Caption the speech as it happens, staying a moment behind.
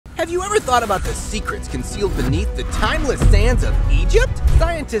Have you ever thought about the secrets concealed beneath the timeless sands of Egypt?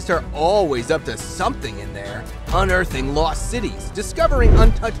 Scientists are always up to something in there, unearthing lost cities, discovering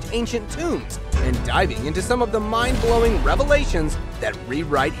untouched ancient tombs, and diving into some of the mind-blowing revelations that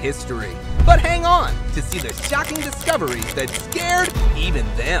rewrite history. But hang on to see the shocking discoveries that scared even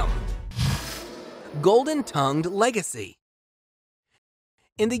them. Golden-tongued legacy.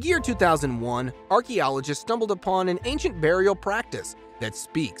 In the year 2001, archaeologists stumbled upon an ancient burial practice that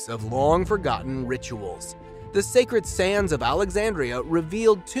speaks of long-forgotten rituals. The sacred sands of Alexandria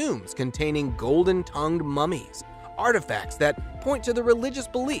revealed tombs containing golden-tongued mummies, artifacts that point to the religious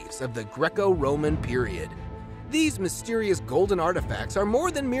beliefs of the Greco-Roman period. These mysterious golden artifacts are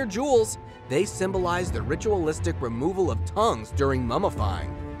more than mere jewels. They symbolize the ritualistic removal of tongues during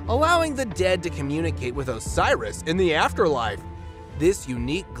mummifying, allowing the dead to communicate with Osiris in the afterlife. This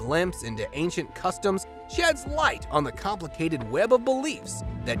unique glimpse into ancient customs sheds light on the complicated web of beliefs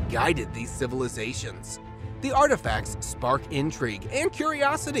that guided these civilizations. The artifacts spark intrigue and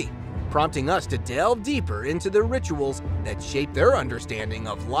curiosity, prompting us to delve deeper into the rituals that shape their understanding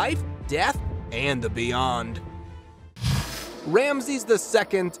of life, death, and the beyond. Ramses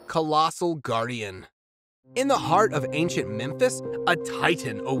II, Colossal Guardian. In the heart of ancient Memphis, a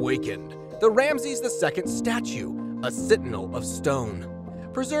titan awakened. The Ramses II statue, a sentinel of stone.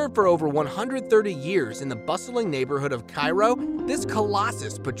 Preserved for over 130 years in the bustling neighborhood of Cairo, this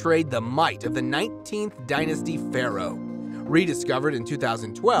colossus portrayed the might of the 19th dynasty pharaoh. Rediscovered in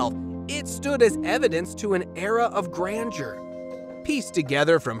 2012, it stood as evidence to an era of grandeur. Pieced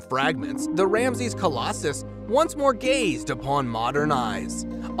together from fragments, the Ramses Colossus once more gazed upon modern eyes.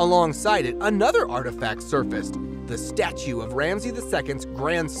 Alongside it, another artifact surfaced, the statue of Ramses II's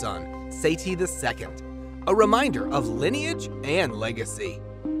grandson, Seti II. A reminder of lineage and legacy.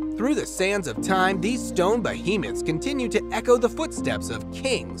 Through the sands of time, these stone behemoths continue to echo the footsteps of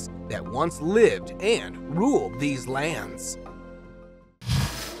kings that once lived and ruled these lands.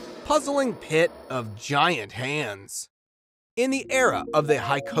 Puzzling pit of giant hands. In the era of the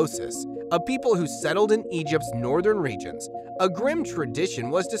Hyksos, a people who settled in Egypt's northern regions, a grim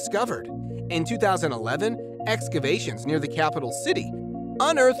tradition was discovered. In 2011, excavations near the capital city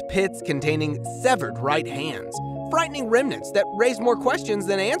unearthed pits containing severed right hands, frightening remnants that raise more questions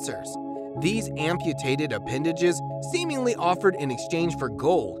than answers. These amputated appendages, seemingly offered in exchange for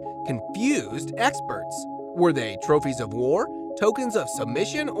gold, confused experts. Were they trophies of war, tokens of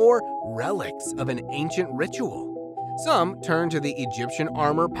submission, or relics of an ancient ritual? Some turned to the Egyptian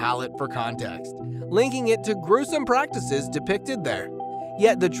armor palette for context, linking it to gruesome practices depicted there.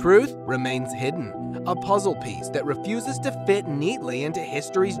 Yet the truth remains hidden, a puzzle piece that refuses to fit neatly into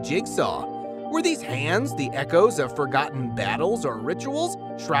history's jigsaw. Were these hands the echoes of forgotten battles or rituals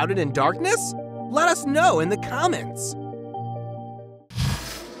shrouded in darkness? Let us know in the comments.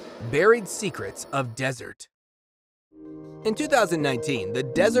 Buried secrets of desert. In 2019, the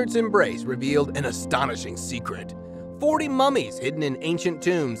desert's embrace revealed an astonishing secret. 40 mummies hidden in ancient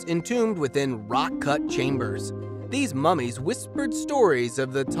tombs, entombed within rock-cut chambers. These mummies whispered stories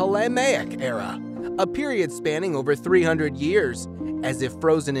of the Ptolemaic era, a period spanning over 300 years. As if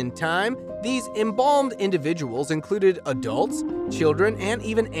frozen in time, these embalmed individuals included adults, children, and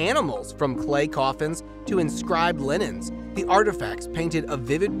even animals, from clay coffins to inscribed linens. The artifacts painted a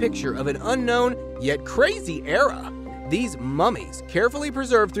vivid picture of an unknown yet crazy era. These mummies, carefully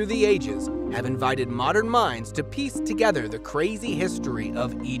preserved through the ages, have invited modern minds to piece together the crazy history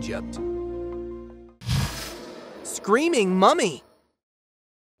of Egypt. Screaming mummy.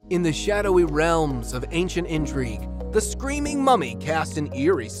 In the shadowy realms of ancient intrigue, the screaming mummy cast an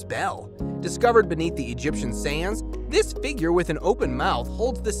eerie spell. Discovered beneath the Egyptian sands, this figure with an open mouth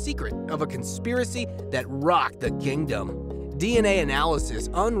holds the secret of a conspiracy that rocked the kingdom. DNA analysis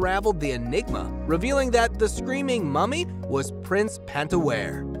unraveled the enigma, revealing that the screaming mummy was Prince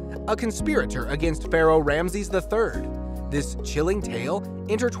Pantaware, a conspirator against Pharaoh Ramses III. This chilling tale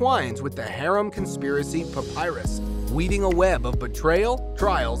intertwines with the harem conspiracy papyrus, weaving a web of betrayal,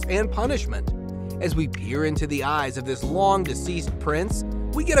 trials, and punishment. As we peer into the eyes of this long-deceased prince,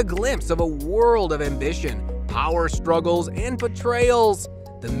 we get a glimpse of a world of ambition, power struggles, and betrayals.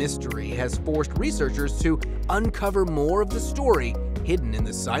 The mystery has forced researchers to uncover more of the story hidden in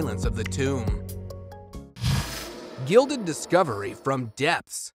the silence of the tomb. Gilded discovery from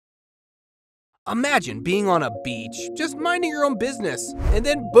depths. Imagine being on a beach, just minding your own business, and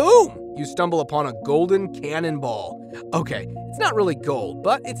then boom, you stumble upon a golden cannonball. Okay, it's not really gold,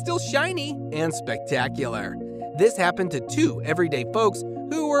 but it's still shiny and spectacular. This happened to two everyday folks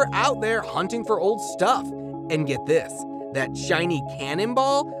who were out there hunting for old stuff. And get this, that shiny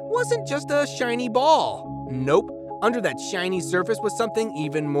cannonball wasn't just a shiny ball. Nope, Under that shiny surface was something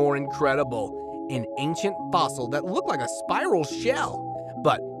even more incredible, an ancient fossil that looked like a spiral shell.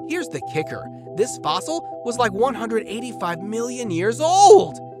 But here's the kicker. This fossil was like 185 million years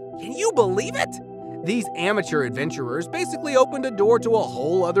old! Can you believe it? These amateur adventurers basically opened a door to a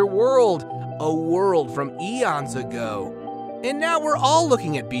whole other world, a world from eons ago. And now we're all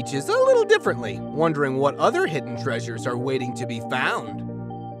looking at beaches a little differently, wondering what other hidden treasures are waiting to be found.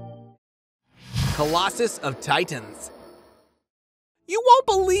 Colossus of Titans. You won't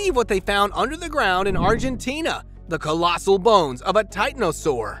believe what they found under the ground in Argentina, the colossal bones of a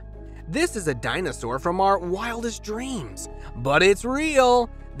titanosaur. This is a dinosaur from our wildest dreams, but it's real.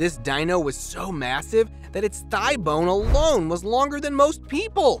 This dino was so massive that its thigh bone alone was longer than most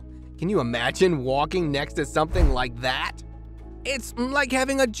people. Can you imagine walking next to something like that? It's like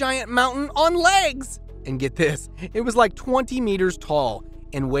having a giant mountain on legs. And get this, it was like 20 meters tall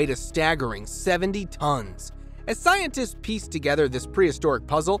and weighed a staggering 70 tons. As scientists pieced together this prehistoric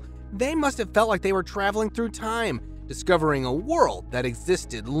puzzle, they must have felt like they were traveling through time, discovering a world that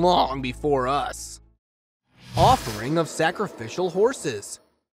existed long before us. Offering of sacrificial horses.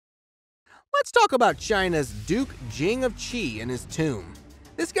 Let's talk about China's Duke Jing of Qi and his tomb.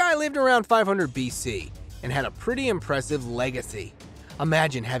 This guy lived around 500 BC and had a pretty impressive legacy.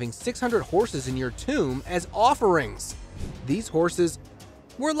 Imagine having 600 horses in your tomb as offerings. These horses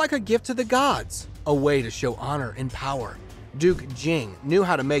were like a gift to the gods, a way to show honor and power. Duke Jing knew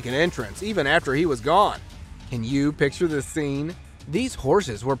how to make an entrance even after he was gone. Can you picture the scene? These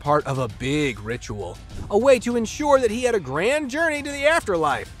horses were part of a big ritual, a way to ensure that he had a grand journey to the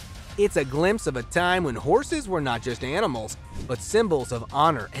afterlife. It's a glimpse of a time when horses were not just animals, but symbols of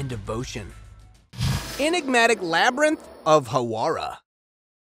honor and devotion. Enigmatic Labyrinth of Hawara.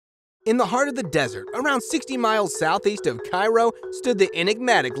 In the heart of the desert, around 60 miles southeast of Cairo, stood the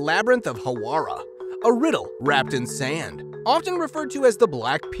enigmatic Labyrinth of Hawara, a riddle wrapped in sand, often referred to as the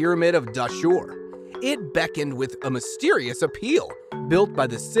Black Pyramid of Dashur. It beckoned with a mysterious appeal. Built by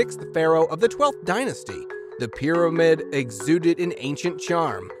the 6th pharaoh of the 12th dynasty, the pyramid exuded an ancient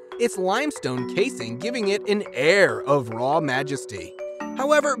charm, its limestone casing giving it an air of raw majesty.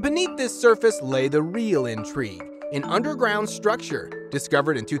 However, beneath this surface lay the real intrigue, an underground structure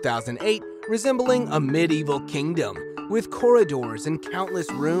discovered in 2008 resembling a medieval kingdom with corridors and countless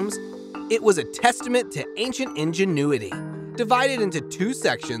rooms. It was a testament to ancient ingenuity. Divided into 2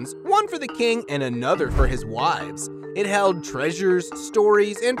 sections, one for the king and another for his wives, it held treasures,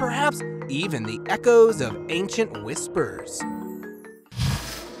 stories, and perhaps even the echoes of ancient whispers.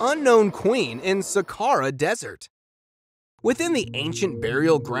 Unknown Queen in Saqqara Desert. Within the ancient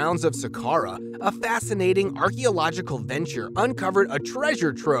burial grounds of Saqqara, a fascinating archaeological venture uncovered a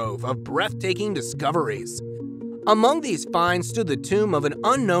treasure trove of breathtaking discoveries. Among these finds stood the tomb of an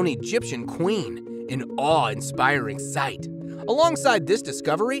unknown Egyptian queen, an awe-inspiring sight. Alongside this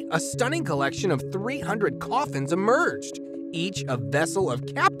discovery, a stunning collection of 300 coffins emerged, each a vessel of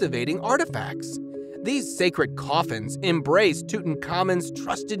captivating artifacts. These sacred coffins embraced Tutankhamun's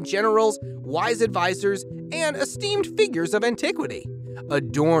trusted generals, wise advisors, and esteemed figures of antiquity.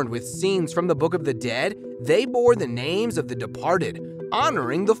 Adorned with scenes from the Book of the Dead, they bore the names of the departed,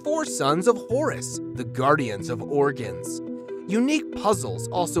 honoring the 4 sons of Horus, the guardians of organs. Unique puzzles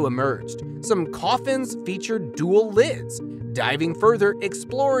also emerged. Some coffins featured dual lids. Diving further,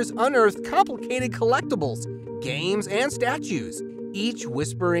 explorers unearthed complicated collectibles, games, and statues, each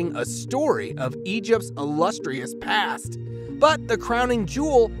whispering a story of Egypt's illustrious past. But the crowning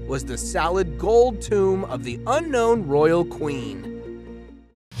jewel was the solid gold tomb of the unknown royal queen.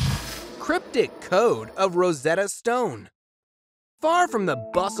 Cryptic Code of Rosetta Stone. Far from the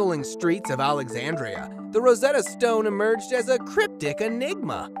bustling streets of Alexandria, the Rosetta Stone emerged as a cryptic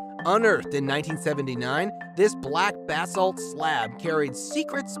enigma. Unearthed in 1979, this black basalt slab carried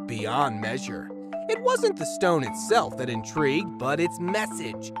secrets beyond measure. It wasn't the stone itself that intrigued, but its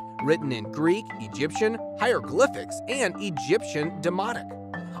message, written in Greek, Egyptian, hieroglyphics, and Egyptian Demotic.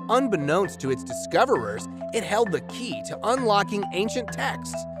 Unbeknownst to its discoverers, it held the key to unlocking ancient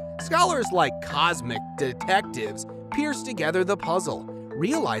texts. Scholars like cosmic detectives pierced together the puzzle,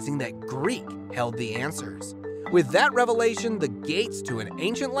 realizing that Greek held the answers. With that revelation, the gates to an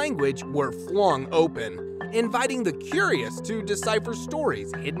ancient language were flung open, inviting the curious to decipher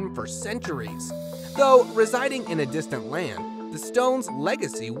stories hidden for centuries. Though residing in a distant land, the stone's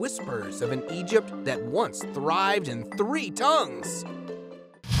legacy whispers of an Egypt that once thrived in 3 tongues.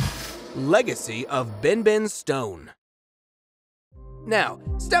 Legacy of Benben Stone. Now,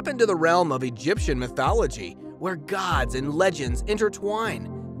 step into the realm of Egyptian mythology, where gods and legends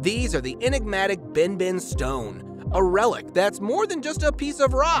intertwine. These are the enigmatic Benben Stone, a relic that's more than just a piece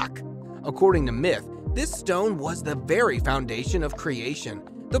of rock. According to myth, This stone was the very foundation of creation,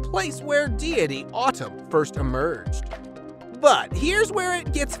 the place where deity Autumn first emerged. But here's where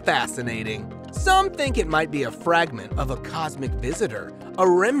it gets fascinating. Some think it might be a fragment of a cosmic visitor, a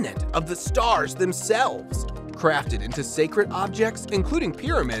remnant of the stars themselves. Crafted into sacred objects, including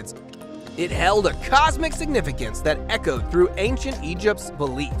pyramids, it held a cosmic significance that echoed through ancient Egypt's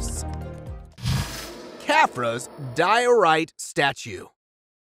beliefs. Khafra's diorite statue.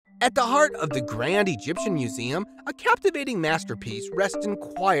 At the heart of the Grand Egyptian Museum, a captivating masterpiece rests in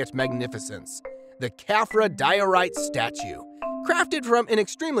quiet magnificence. The Khafra diorite statue. Crafted from an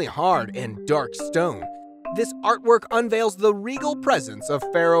extremely hard and dark stone, this artwork unveils the regal presence of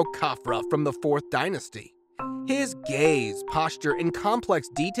Pharaoh Khafra from the 4th dynasty. His gaze, posture, and complex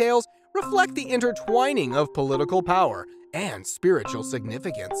details reflect the intertwining of political power and spiritual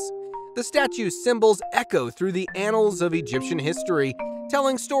significance. The statue's symbols echo through the annals of Egyptian history,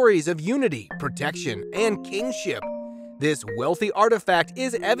 telling stories of unity, protection, and kingship. This wealthy artifact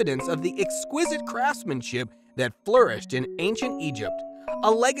is evidence of the exquisite craftsmanship that flourished in ancient Egypt,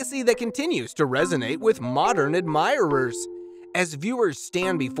 a legacy that continues to resonate with modern admirers. As viewers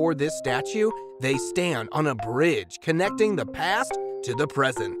stand before this statue, they stand on a bridge connecting the past to the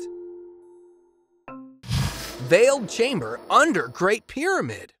present. Veiled chamber under Great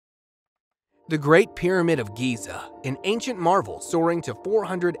Pyramid. The Great Pyramid of Giza, an ancient marvel soaring to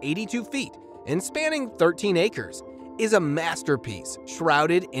 482 feet and spanning 13 acres, is a masterpiece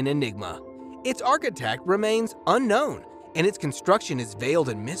shrouded in enigma. Its architect remains unknown, and its construction is veiled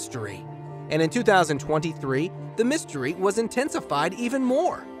in mystery. And in 2023, the mystery was intensified even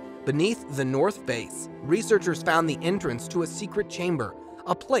more. Beneath the north face, researchers found the entrance to a secret chamber,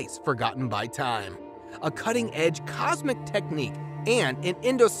 a place forgotten by time. A cutting-edge cosmic technique and an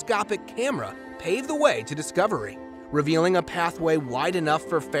endoscopic camera paved the way to discovery, revealing a pathway wide enough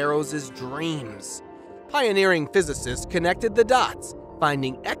for Pharaoh's dreams. Pioneering physicists connected the dots,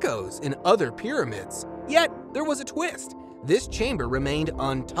 finding echoes in other pyramids. Yet, there was a twist. This chamber remained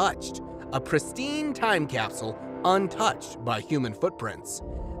untouched, a pristine time capsule untouched by human footprints.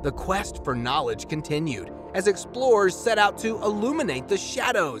 The quest for knowledge continued as explorers set out to illuminate the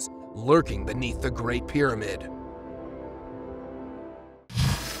shadows lurking beneath the Great Pyramid.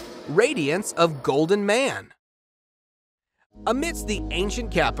 Radiance of Golden Man. Amidst the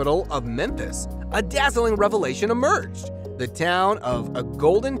ancient capital of Memphis, a dazzling revelation emerged. The town of a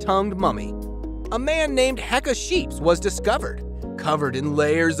golden-tongued mummy. A man named Hekasheeps was discovered. Covered in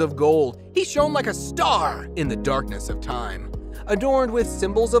layers of gold, he shone like a star in the darkness of time. Adorned with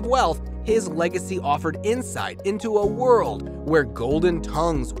symbols of wealth, his legacy offered insight into a world where golden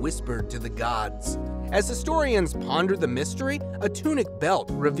tongues whispered to the gods. As historians pondered the mystery, a tunic belt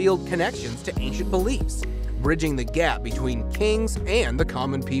revealed connections to ancient beliefs, bridging the gap between kings and the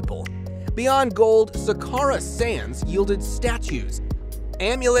common people. Beyond gold, Saqqara sands yielded statues,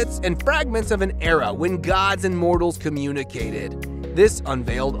 amulets, and fragments of an era when gods and mortals communicated. This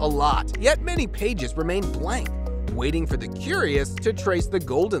unveiled a lot, yet many pages remained blank, waiting for the curious to trace the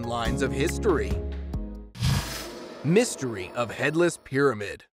golden lines of history. Mystery of Headless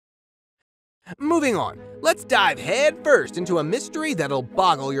Pyramid. Moving on, let's dive headfirst into a mystery that'll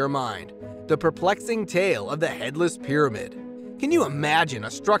boggle your mind. The perplexing tale of the Headless Pyramid. Can you imagine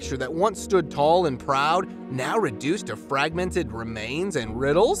a structure that once stood tall and proud, now reduced to fragmented remains and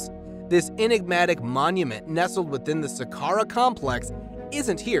riddles? This enigmatic monument nestled within the Saqqara complex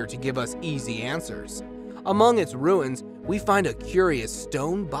isn't here to give us easy answers. Among its ruins, we find a curious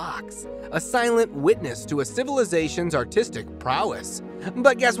stone box, a silent witness to a civilization's artistic prowess.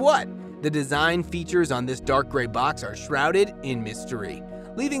 But guess what? The design features on this dark gray box are shrouded in mystery,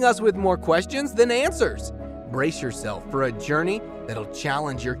 leaving us with more questions than answers. Brace yourself for a journey that'll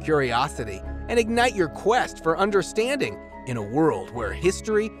challenge your curiosity and ignite your quest for understanding in a world where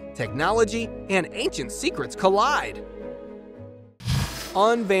history, technology, and ancient secrets collide.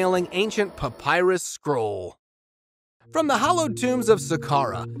 Unveiling Ancient Papyrus Scroll. From the hollowed tombs of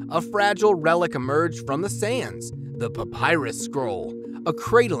Saqqara, a fragile relic emerged from the sands, the Papyrus Scroll, a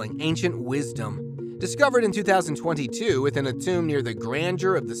cradling ancient wisdom. Discovered in 2022 within a tomb near the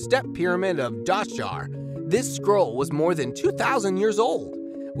grandeur of the Step Pyramid of Dashar, this scroll was more than 2,000 years old.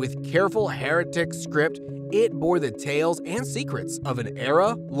 With careful hieratic script, it bore the tales and secrets of an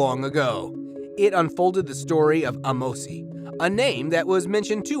era long ago. It unfolded the story of Amosi, a name that was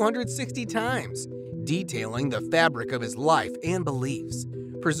mentioned 260 times, detailing the fabric of his life and beliefs.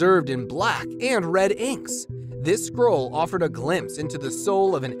 Preserved in black and red inks, this scroll offered a glimpse into the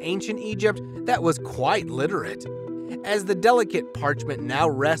soul of an ancient Egypt that was quite literate. As the delicate parchment now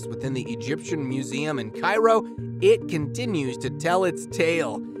rests within the Egyptian Museum in Cairo, it continues to tell its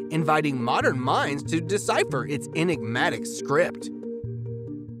tale, inviting modern minds to decipher its enigmatic script.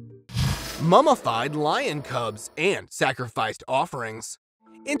 Mummified lion cubs and sacrificed offerings.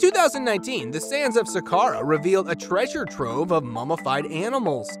 In 2019, the sands of Saqqara revealed a treasure trove of mummified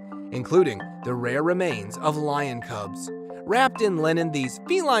animals, including the rare remains of lion cubs. Wrapped in linen, these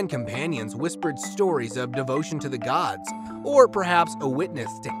feline companions whispered stories of devotion to the gods, or perhaps a witness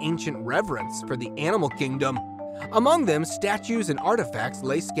to ancient reverence for the animal kingdom. Among them, statues and artifacts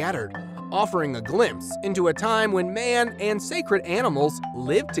lay scattered, offering a glimpse into a time when man and sacred animals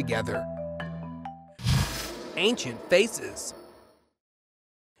lived together. Ancient faces.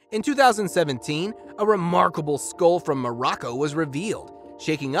 In 2017, a remarkable skull from Morocco was revealed,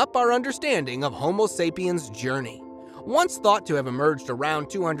 shaking up our understanding of Homo sapiens' journey. Once thought to have emerged around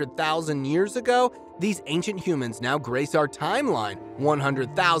 200,000 years ago, these ancient humans now grace our timeline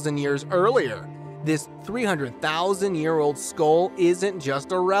 100,000 years earlier. This 300,000-year-old skull isn't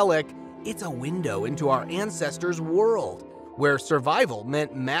just a relic, it's a window into our ancestors' world, where survival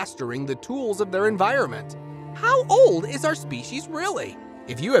meant mastering the tools of their environment. How old is our species really?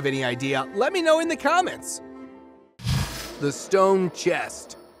 If you have any idea, let me know in the comments. The stone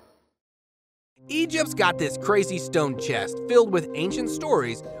chest. Egypt's got this crazy stone chest filled with ancient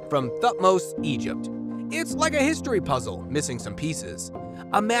stories from Thutmose, Egypt. It's like a history puzzle, missing some pieces.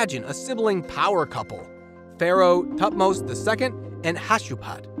 Imagine a sibling power couple, Pharaoh Thutmose II and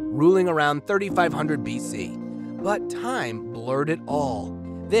Hatshepsut, ruling around 3500 BC. But time blurred it all.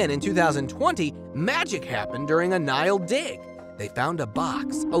 Then in 2020, magic happened during a Nile dig. They found a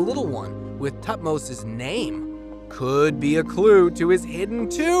box, a little one, with Thutmose's name. Could be a clue to his hidden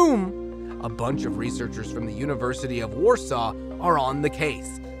tomb. A bunch of researchers from the University of Warsaw are on the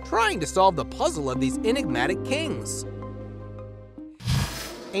case, trying to solve the puzzle of these enigmatic kings.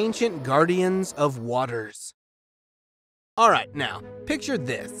 Ancient guardians of waters. Alright, now, picture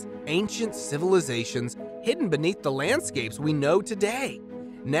this. Ancient civilizations hidden beneath the landscapes we know today.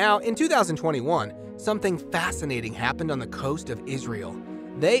 Now, in 2021, something fascinating happened on the coast of Israel.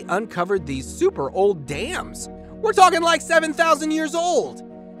 They uncovered these super old dams. We're talking like 7,000 years old.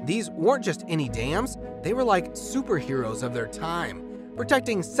 These weren't just any dams, they were like superheroes of their time,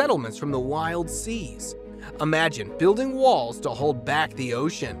 protecting settlements from the wild seas. Imagine building walls to hold back the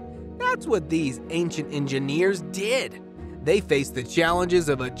ocean. That's what these ancient engineers did. They faced the challenges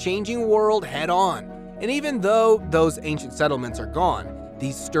of a changing world head on. And even though those ancient settlements are gone,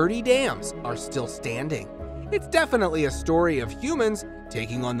 these sturdy dams are still standing. It's definitely a story of humans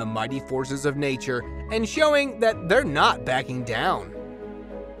taking on the mighty forces of nature and showing that they're not backing down.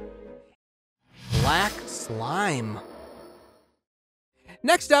 Black slime.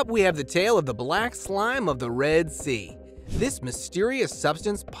 Next up, we have the tale of the black slime of the Red Sea. This mysterious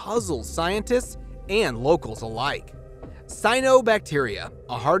substance puzzles scientists and locals alike. Cyanobacteria,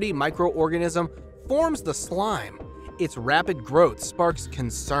 a hardy microorganism, forms the slime. Its rapid growth sparks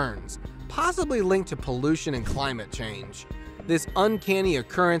concerns, possibly linked to pollution and climate change. This uncanny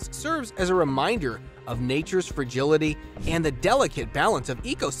occurrence serves as a reminder of nature's fragility and the delicate balance of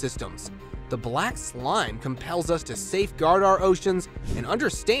ecosystems. The black slime compels us to safeguard our oceans and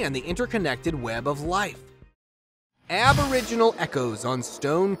understand the interconnected web of life. Aboriginal echoes on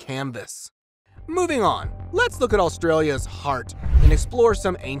stone canvas. Moving on, let's look at Australia's heart and explore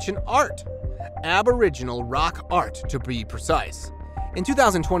some ancient art. Aboriginal rock art, to be precise. In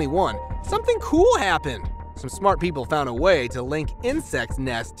 2021, something cool happened. Some smart people found a way to link insects'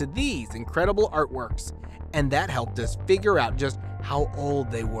 nests to these incredible artworks, and that helped us figure out just how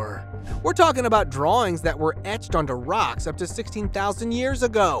old they were. We're talking about drawings that were etched onto rocks up to 16,000 years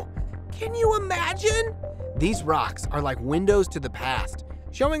ago. Can you imagine? These rocks are like windows to the past,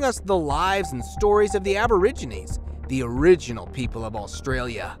 showing us the lives and stories of the Aborigines, the original people of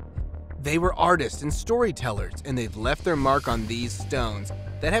Australia. They were artists and storytellers, and they've left their mark on these stones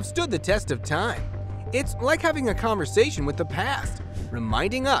that have stood the test of time. It's like having a conversation with the past,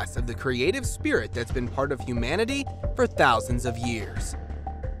 reminding us of the creative spirit that's been part of humanity for thousands of years.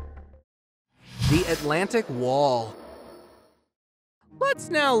 The Atlantic Wall. Let's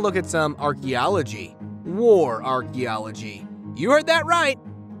now look at some archaeology. War archaeology. You heard that right.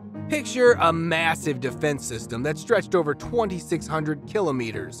 Picture a massive defense system that stretched over 2,600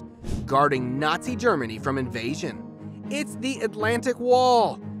 kilometers, guarding Nazi Germany from invasion. It's the Atlantic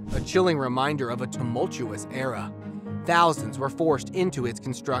Wall, a chilling reminder of a tumultuous era. Thousands were forced into its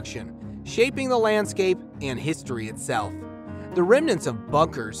construction, shaping the landscape and history itself. The remnants of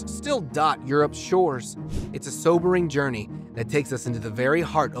bunkers still dot Europe's shores. It's a sobering journey that takes us into the very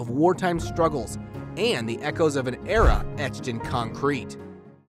heart of wartime struggles and the echoes of an era etched in concrete.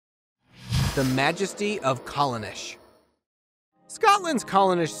 The Majesty of Collinish. Scotland's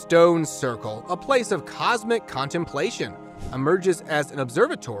Colonish Stone Circle, a place of cosmic contemplation, emerges as an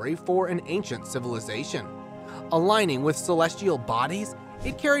observatory for an ancient civilization. Aligning with celestial bodies,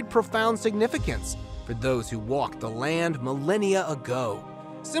 it carried profound significance for those who walked the land millennia ago.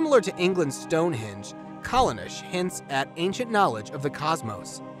 Similar to England's Stonehenge, Colonish hints at ancient knowledge of the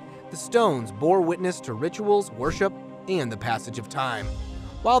cosmos. The stones bore witness to rituals, worship, and the passage of time.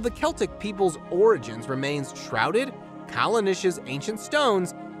 While the Celtic people's origins remains shrouded, Colonish's ancient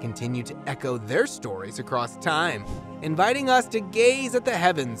stones continue to echo their stories across time, inviting us to gaze at the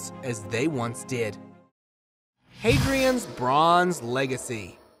heavens as they once did. Hadrian's Bronze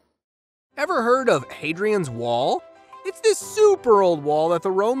Legacy. Ever heard of Hadrian's Wall? It's this super old wall that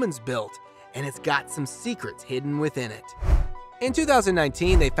the Romans built, and it's got some secrets hidden within it. In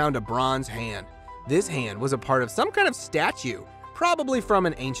 2019, they found a bronze hand. This hand was a part of some kind of statue, probably from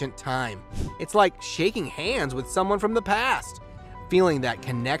an ancient time. It's like shaking hands with someone from the past, feeling that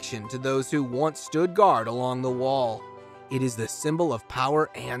connection to those who once stood guard along the wall. It is the symbol of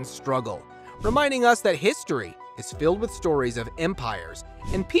power and struggle, reminding us that history is filled with stories of empires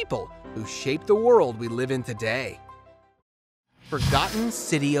and people who shaped the world we live in today. Forgotten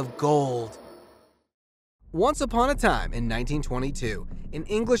City of Gold. Once upon a time in 1922, an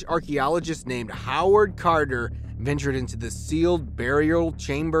English archaeologist named Howard Carter ventured into the sealed burial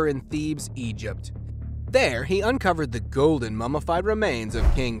chamber in Thebes, Egypt. There, he uncovered the golden mummified remains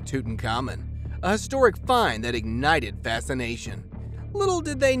of King Tutankhamun, a historic find that ignited fascination. Little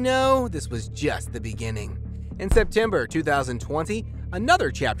did they know, this was just the beginning. In September 2020,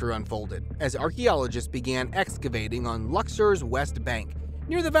 another chapter unfolded as archaeologists began excavating on Luxor's West Bank,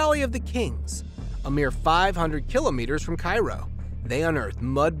 near the Valley of the Kings. A mere 500 kilometers from Cairo, they unearthed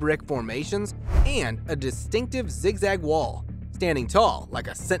mud brick formations and a distinctive zigzag wall, standing tall like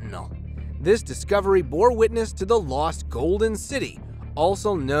a sentinel. This discovery bore witness to the lost Golden City,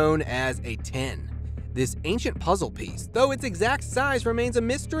 also known as a 10. This ancient puzzle piece, though its exact size remains a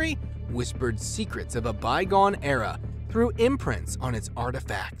mystery, whispered secrets of a bygone era through imprints on its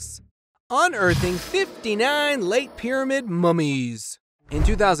artifacts. Unearthing 59 late pyramid mummies. In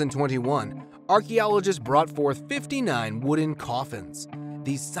 2021, archaeologists brought forth 59 wooden coffins.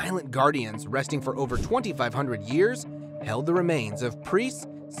 These silent guardians, resting for over 2,500 years, held the remains of priests,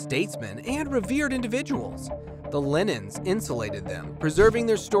 statesmen, and revered individuals. The linens insulated them, preserving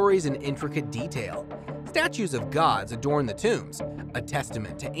their stories in intricate detail. Statues of gods adorn the tombs, a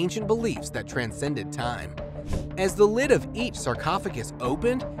testament to ancient beliefs that transcended time. As the lid of each sarcophagus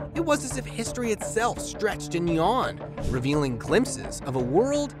opened, it was as if history itself stretched and yawned, revealing glimpses of a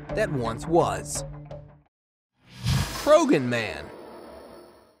world that once was. Krogan Man.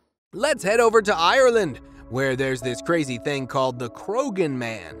 Let's head over to Ireland, where there's this crazy thing called the Krogan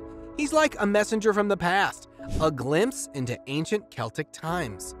Man. He's like a messenger from the past, a glimpse into ancient Celtic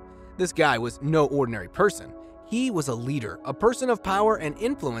times. This guy was no ordinary person. He was a leader, a person of power and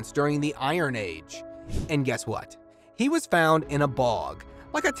influence during the Iron Age. And guess what? He was found in a bog,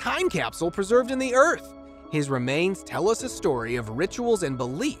 like a time capsule preserved in the earth. His remains tell us a story of rituals and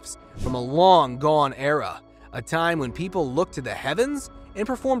beliefs from a long-gone era, a time when people looked to the heavens and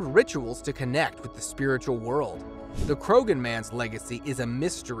performed rituals to connect with the spiritual world. The Krogan Man's legacy is a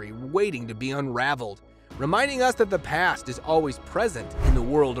mystery waiting to be unraveled, reminding us that the past is always present in the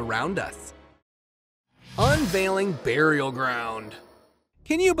world around us. Unveiling Burial Ground.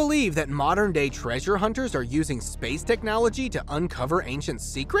 Can you believe that modern-day treasure hunters are using space technology to uncover ancient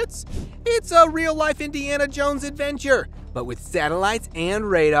secrets? It's a real-life Indiana Jones adventure, but with satellites and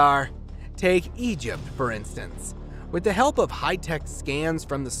radar. Take Egypt, for instance. With the help of high-tech scans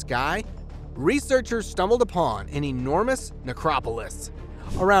from the sky, researchers stumbled upon an enormous necropolis.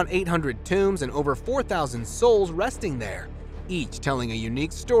 Around 800 tombs and over 4,000 souls resting there, each telling a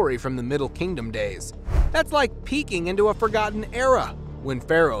unique story from the Middle Kingdom days. That's like peeking into a forgotten era, when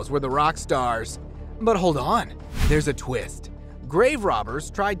pharaohs were the rock stars. But hold on, there's a twist. Grave robbers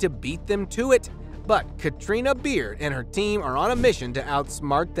tried to beat them to it, but Katrina Beard and her team are on a mission to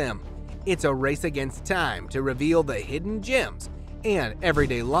outsmart them. It's a race against time to reveal the hidden gems and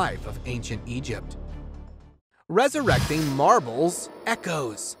everyday life of ancient Egypt. Resurrecting Marbles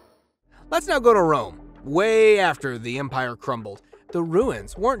Echoes. Let's now go to Rome. Way after the empire crumbled, the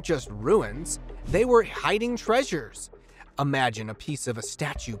ruins weren't just ruins, they were hiding treasures. Imagine a piece of a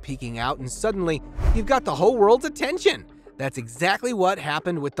statue peeking out and suddenly you've got the whole world's attention. That's exactly what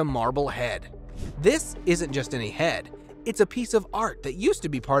happened with the marble head. This isn't just any head, it's a piece of art that used to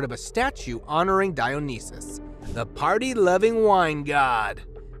be part of a statue honoring Dionysus, the party-loving wine god.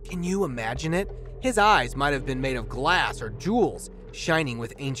 Can you imagine it? His eyes might have been made of glass or jewels, shining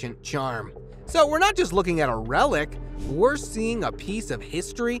with ancient charm. So we're not just looking at a relic, we're seeing a piece of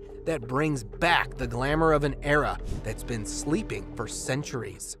history that brings back the glamour of an era that's been sleeping for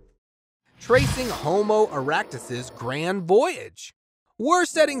centuries. Tracing Homo erectus's grand voyage. We're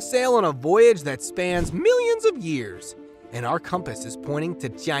setting sail on a voyage that spans millions of years, and our compass is pointing to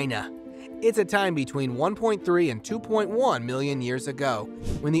China. It's a time between 1.3 and 2.1 million years ago,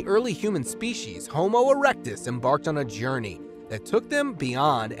 when the early human species Homo erectus embarked on a journey that took them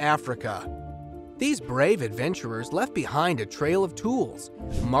beyond Africa. These brave adventurers left behind a trail of tools,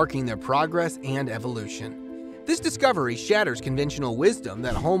 marking their progress and evolution. This discovery shatters conventional wisdom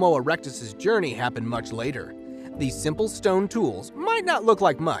that Homo erectus's journey happened much later. These simple stone tools might not look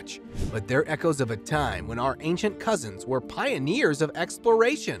like much, but they're echoes of a time when our ancient cousins were pioneers of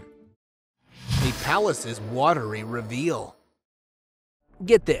exploration. A palace's watery reveal.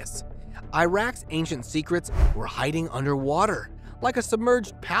 Get this, Iraq's ancient secrets were hiding underwater, like a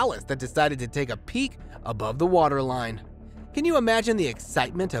submerged palace that decided to take a peek above the waterline. Can you imagine the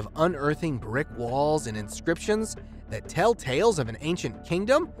excitement of unearthing brick walls and inscriptions that tell tales of an ancient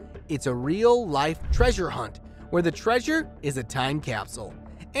kingdom? It's a real-life treasure hunt, where the treasure is a time capsule.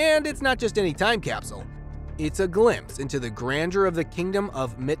 And it's not just any time capsule, it's a glimpse into the grandeur of the kingdom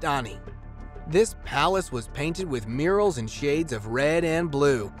of Mitanni. This palace was painted with murals in shades of red and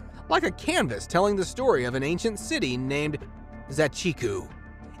blue, like a canvas telling the story of an ancient city named Zachiku.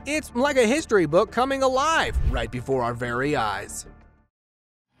 It's like a history book coming alive right before our very eyes.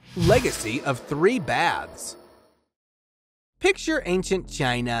 Legacy of 3 baths. Picture ancient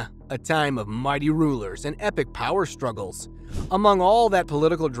China, a time of mighty rulers and epic power struggles. Among all that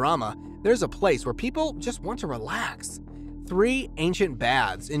political drama, there's a place where people just want to relax. 3 ancient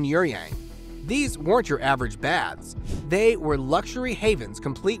baths in Yuryang. These weren't your average baths. They were luxury havens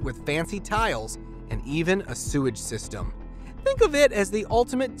complete with fancy tiles and even a sewage system. Think of it as the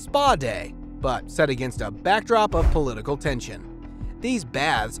ultimate spa day, but set against a backdrop of political tension. These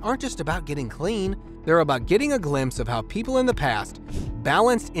baths aren't just about getting clean, they're about getting a glimpse of how people in the past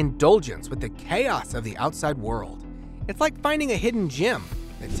balanced indulgence with the chaos of the outside world. It's like finding a hidden gem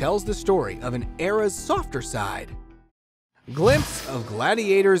that tells the story of an era's softer side. Glimpse of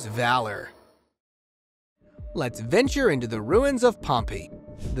gladiators' valor. Let's venture into the ruins of Pompeii,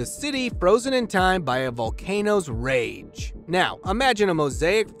 the city frozen in time by a volcano's rage. Now, imagine a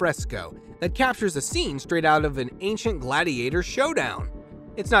mosaic fresco that captures a scene straight out of an ancient gladiator showdown.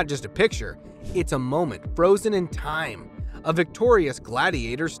 It's not just a picture, it's a moment frozen in time. A victorious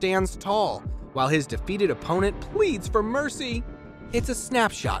gladiator stands tall, while his defeated opponent pleads for mercy. It's a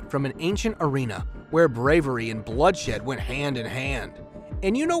snapshot from an ancient arena where bravery and bloodshed went hand in hand.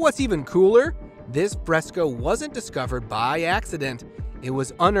 And you know what's even cooler? This fresco wasn't discovered by accident. It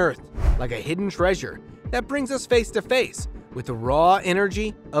was unearthed like a hidden treasure that brings us face to face with the raw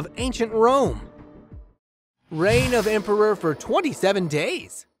energy of ancient Rome. Reign of Emperor for 27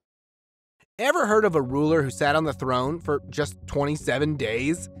 days. Ever heard of a ruler who sat on the throne for just 27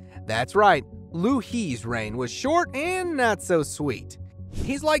 days? That's right, Liu He's reign was short and not so sweet.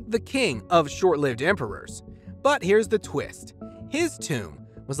 He's like the king of short-lived emperors. But here's the twist. His tomb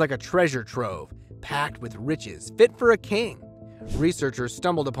was like a treasure trove, packed with riches fit for a king. Researchers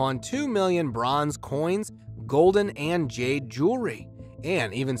stumbled upon 2 million bronze coins, golden and jade jewelry,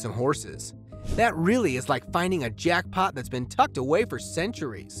 and even some horses. That really is like finding a jackpot that's been tucked away for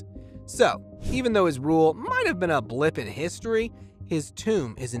centuries. So, even though his rule might have been a blip in history, his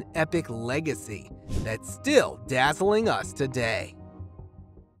tomb is an epic legacy that's still dazzling us today.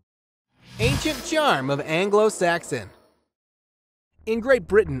 Ancient charm of Anglo-Saxon. In Great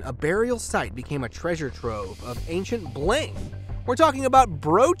Britain, a burial site became a treasure trove of ancient bling. We're talking about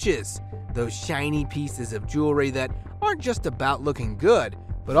brooches, those shiny pieces of jewelry that aren't just about looking good,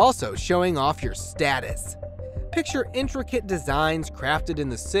 but also showing off your status. Picture intricate designs crafted in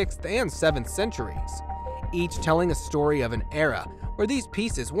the 6th and 7th centuries, each telling a story of an era where these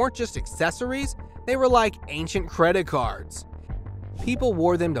pieces weren't just accessories, they were like ancient credit cards. People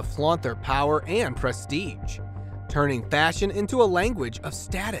wore them to flaunt their power and prestige, turning fashion into a language of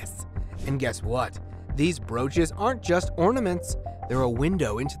status. And guess what? These brooches aren't just ornaments, they're a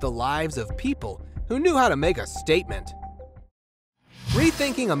window into the lives of people who knew how to make a statement.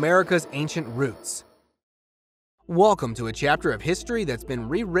 Rethinking America's ancient roots. Welcome to a chapter of history that's been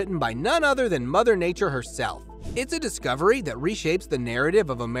rewritten by none other than Mother Nature herself. It's a discovery that reshapes the narrative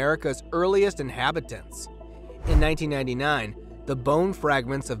of America's earliest inhabitants. In 1999, the bone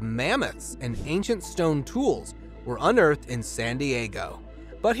fragments of mammoths and ancient stone tools were unearthed in San Diego.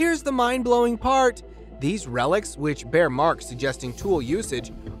 But here's the mind-blowing part. These relics, which bear marks suggesting tool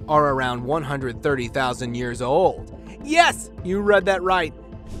usage, are around 130,000 years old. Yes, you read that right.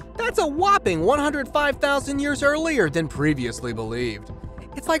 That's a whopping 105,000 years earlier than previously believed.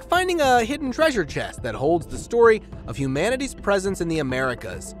 It's like finding a hidden treasure chest that holds the story of humanity's presence in the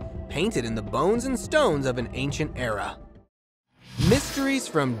Americas, painted in the bones and stones of an ancient era. Mysteries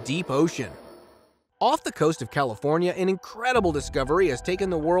from deep ocean. Off the coast of California, an incredible discovery has taken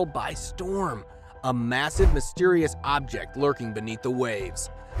the world by storm. A massive, mysterious object lurking beneath the waves.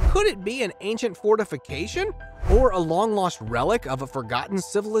 Could it be an ancient fortification? Or a long-lost relic of a forgotten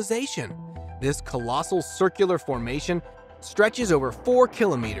civilization? This colossal circular formation stretches over 4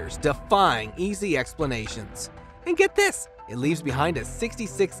 kilometers, defying easy explanations. And get this, it leaves behind a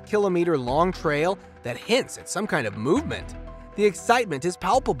 66-kilometer long trail that hints at some kind of movement. The excitement is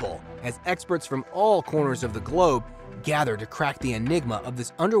palpable as experts from all corners of the globe gather to crack the enigma of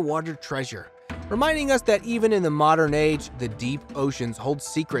this underwater treasure, reminding us that even in the modern age, the deep oceans hold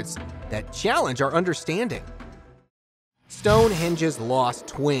secrets that challenge our understanding. Stonehenge's lost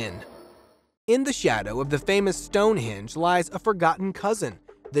twin. In the shadow of the famous Stonehenge lies a forgotten cousin,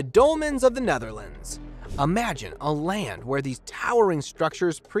 the dolmens of the Netherlands. Imagine a land where these towering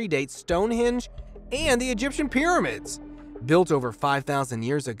structures predate Stonehenge and the Egyptian pyramids. Built over 5,000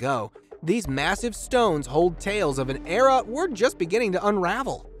 years ago, these massive stones hold tales of an era we're just beginning to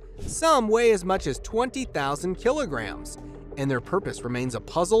unravel. Some weigh as much as 20,000 kilograms, and their purpose remains a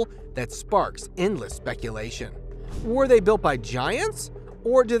puzzle that sparks endless speculation. Were they built by giants?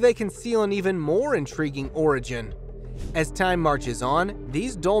 Or do they conceal an even more intriguing origin? As time marches on,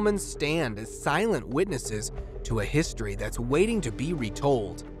 these dolmens stand as silent witnesses to a history that's waiting to be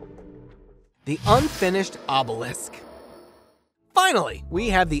retold. The unfinished obelisk. Finally, we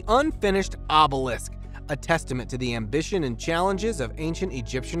have the unfinished obelisk, a testament to the ambition and challenges of ancient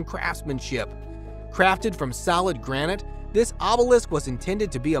Egyptian craftsmanship. Crafted from solid granite, this obelisk was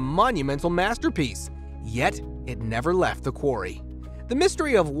intended to be a monumental masterpiece, yet it never left the quarry. The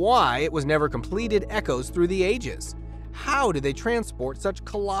mystery of why it was never completed echoes through the ages. How did they transport such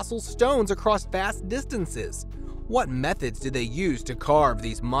colossal stones across vast distances? What methods did they use to carve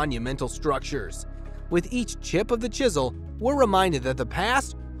these monumental structures? With each chip of the chisel, we're reminded that the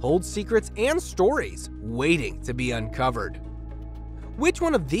past holds secrets and stories waiting to be uncovered. Which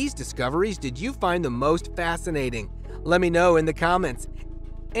one of these discoveries did you find the most fascinating? Let me know in the comments.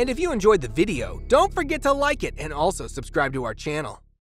 And if you enjoyed the video, don't forget to like it and also subscribe to our channel.